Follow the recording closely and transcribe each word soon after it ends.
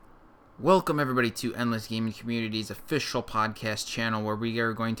Welcome everybody to Endless Gaming Community's official podcast channel where we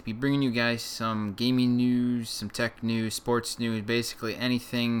are going to be bringing you guys some gaming news, some tech news, sports news, basically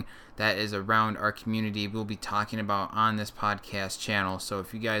anything that is around our community we'll be talking about on this podcast channel. So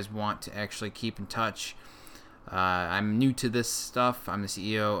if you guys want to actually keep in touch, I'm new to this stuff. I'm the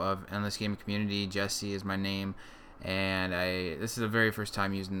CEO of Endless Gaming Community. Jesse is my name, and this is the very first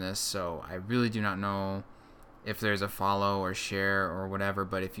time using this, so I really do not know if there's a follow or share or whatever,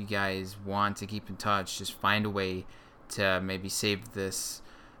 but if you guys want to keep in touch, just find a way to maybe save this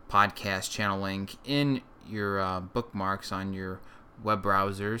podcast channel link in your bookmarks on your web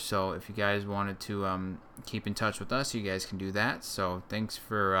browser. So if you guys wanted to keep in touch with us, you guys can do that. So thanks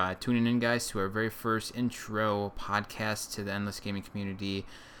for tuning in, guys, to our very first intro podcast to the Endless Gaming Community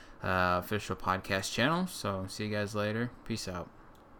official podcast channel. So see you guys later. Peace out.